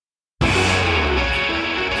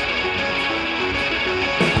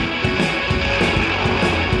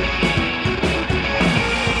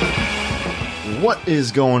What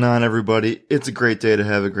is going on, everybody? It's a great day to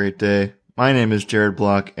have a great day. My name is Jared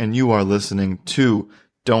Block, and you are listening to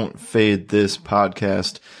Don't Fade This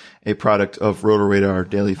Podcast, a product of Roto-Radar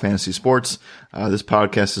Daily Fantasy Sports. This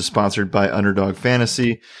podcast is sponsored by Underdog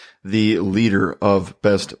Fantasy, the leader of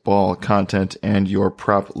best ball content and your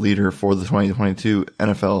prop leader for the 2022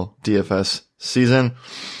 NFL DFS season.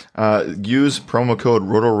 Use promo code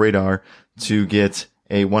ROTORADAR to get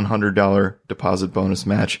a $100 deposit bonus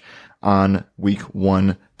match on week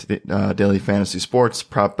 1 to the Daily Fantasy Sports,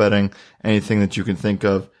 prop betting, anything that you can think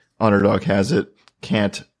of. Underdog has it.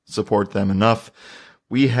 Can't support them enough.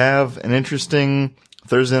 We have an interesting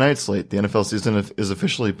Thursday night slate. The NFL season is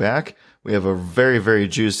officially back. We have a very, very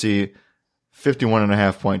juicy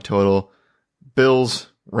 51.5 point total. Bills,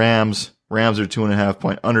 Rams. Rams are 2.5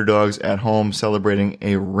 point underdogs at home, celebrating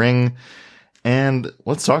a ring. And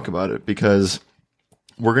let's talk about it, because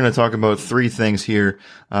we're going to talk about 3 things here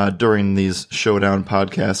during these Showdown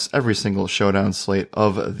podcasts, every single Showdown slate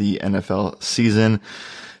of the NFL season.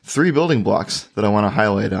 3 building blocks that I want to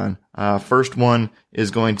highlight on. First one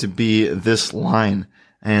is going to be this line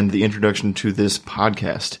and the introduction to this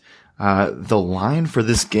podcast. The line for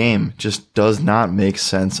this game just does not make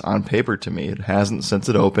sense on paper to me. It hasn't since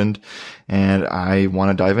it opened, and I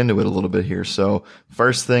want to dive into it a little bit here. So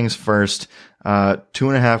first things first,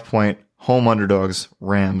 2.5 point home underdogs,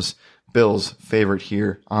 Rams. Bills favorite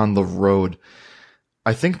here on the road.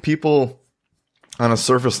 I think people on a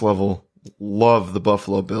surface level love the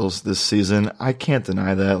Buffalo Bills this season. I can't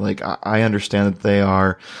deny that. Like, I understand that they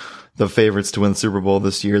are the favorites to win the Super Bowl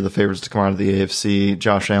this year, the favorites to come out of the AFC,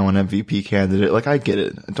 Josh Allen MVP candidate. Like, I get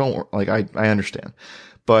it. I understand.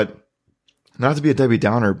 But not to be a Debbie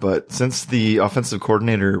Downer, but since the offensive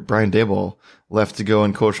coordinator, Brian Daboll, left to go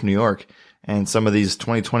and coach New York, and some of these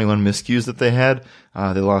 2021 miscues that they had,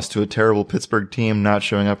 they lost to a terrible Pittsburgh team, not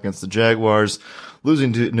showing up against the Jaguars,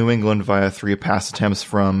 losing to New England via 3 pass attempts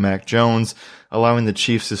from Mac Jones, allowing the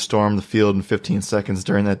Chiefs to storm the field in 15 seconds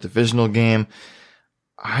during that divisional game.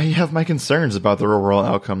 I have my concerns about their overall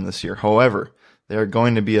outcome this year. However, they are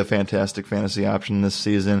going to be a fantastic fantasy option this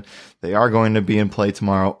season. They are going to be in play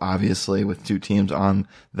tomorrow, obviously, with 2 teams on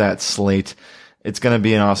that slate. It's going to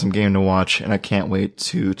be an awesome game to watch, and I can't wait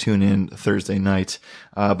to tune in Thursday night.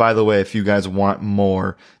 By the way, if you guys want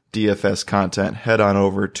more DFS content, head on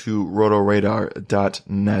over to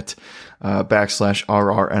rotoradar.net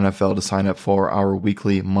 /RRNFL to sign up for our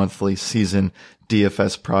weekly, monthly, season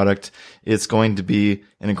DFS product. It's going to be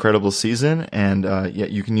an incredible season, and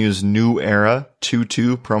you can use New Era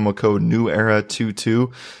 22, promo code New Era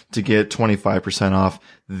 22, to get 25% off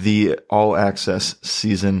the All Access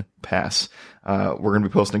Season Pass. We're going to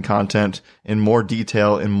be posting content in more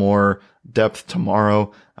detail, in more depth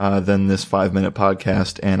tomorrow than this 5-minute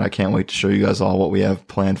podcast, and I can't wait to show you guys all what we have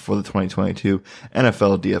planned for the 2022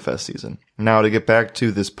 NFL DFS season. Now, to get back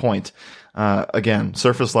to this point, again,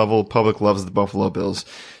 surface level, public loves the Buffalo Bills.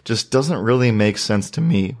 Just doesn't really make sense to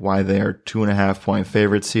me why they are 2.5 point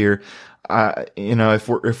favorites here. If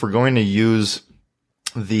we're going to use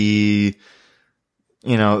the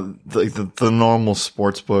normal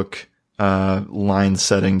sportsbook line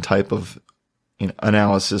setting type of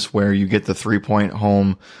analysis, where you get the 3-point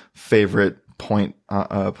home favorite point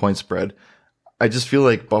spread, I just feel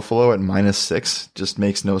like Buffalo at -6 just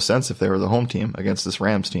makes no sense if they were the home team against this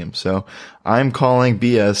Rams team. So I'm calling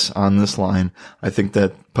BS on this line. I think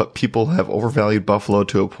that people have overvalued Buffalo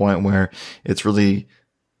to a point where it's really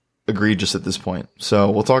egregious at this point. So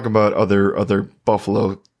we'll talk about other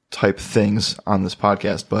Buffalo type things on this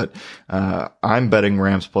podcast, but I'm betting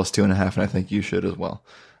Rams plus 2.5, and I think you should as well.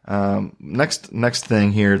 Next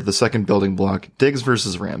thing here, the second building block, Diggs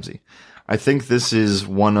versus Ramsey. I think this is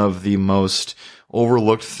one of the most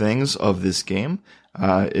overlooked things of this game.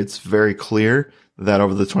 It's very clear that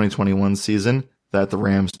over the 2021 season that the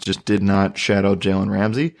Rams just did not shadow Jalen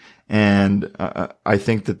Ramsey. And I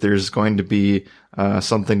think that there's going to be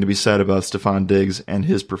something to be said about Stephon Diggs and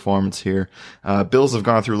his performance here. Bills have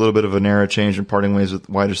gone through a little bit of an era change in parting ways with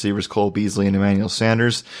wide receivers Cole Beasley and Emmanuel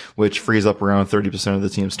Sanders, which frees up around 30% of the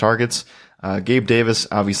team's targets. Gabe Davis,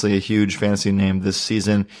 obviously a huge fantasy name this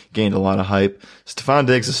season, gained a lot of hype. Stephon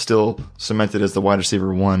Diggs is still cemented as the wide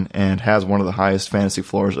receiver 1 and has one of the highest fantasy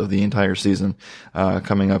floors of the entire season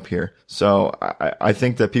coming up here. So I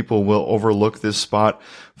think that people will overlook this spot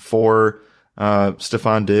for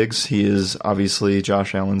Stephon Diggs. He is obviously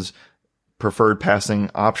Josh Allen's preferred passing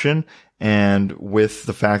option, And with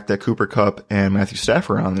the fact that Cooper Kupp and Matthew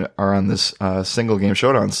Stafford are on this single game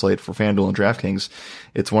showdown slate for FanDuel and DraftKings,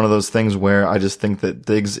 it's one of those things where I just think that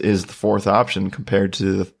Diggs is the fourth option compared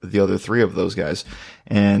to the other three of those guys.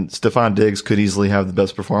 And Stephon Diggs could easily have the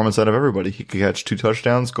best performance out of everybody. He could catch 2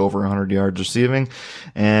 touchdowns, go over 100 yards receiving,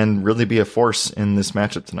 and really be a force in this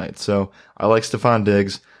matchup tonight. So I like Stephon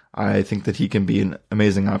Diggs. I think that he can be an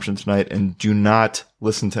amazing option tonight, and do not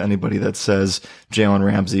listen to anybody that says Jalen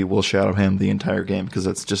Ramsey will shadow him the entire game, because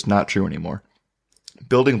that's just not true anymore.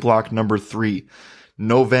 Building block number 3,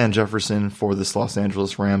 no Van Jefferson for this Los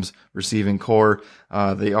Angeles Rams receiving core.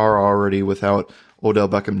 They are already without Odell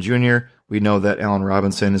Beckham Jr. We know that Allen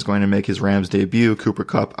Robinson is going to make his Rams debut. Cooper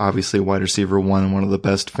Kupp, obviously wide receiver 1 and one of the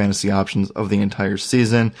best fantasy options of the entire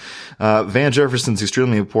season. Van Jefferson's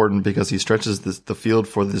extremely important because he stretches the field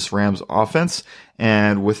for this Rams offense.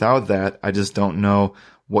 And without that, I just don't know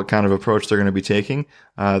what kind of approach they're going to be taking.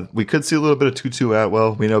 We could see a little bit of Tutu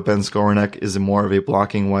Atwell. We know Ben Skowronek is more of a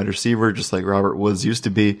blocking wide receiver, just like Robert Woods used to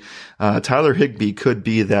be. Tyler Higbee could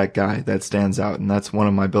be that guy that stands out, and that's one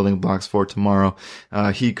of my building blocks for tomorrow.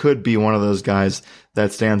 He could be one of those guys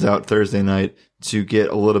that stands out Thursday night to get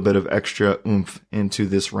a little bit of extra oomph into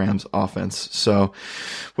this Rams offense. So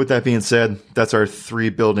with that being said, that's our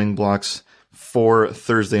 3 building blocks for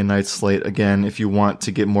Thursday night slate. Again, if you want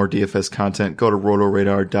to get more DFS content, go to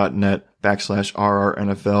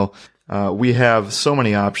rotoradar.net/RRNFL. We have so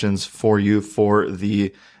many options for you for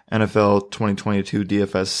the NFL 2022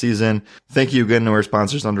 DFS season. Thank you again to our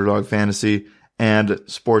sponsors, Underdog Fantasy and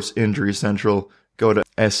Sports Injury Central. Go to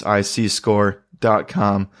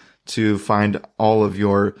sicscore.com to find all of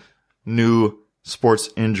your new Sports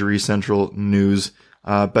Injury Central news,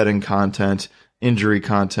 betting content, injury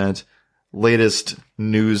content, latest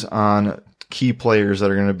news on key players that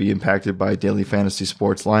are going to be impacted by daily fantasy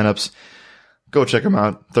sports lineups. Go check them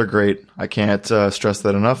out. They're great. I can't stress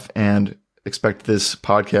that enough, and expect this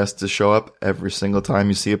podcast to show up every single time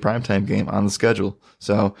you see a primetime game on the schedule.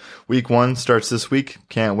 So week 1 starts this week.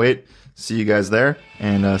 Can't wait. See you guys there,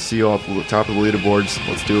 and see you all at the top of the leaderboards.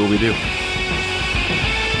 Let's do what we do.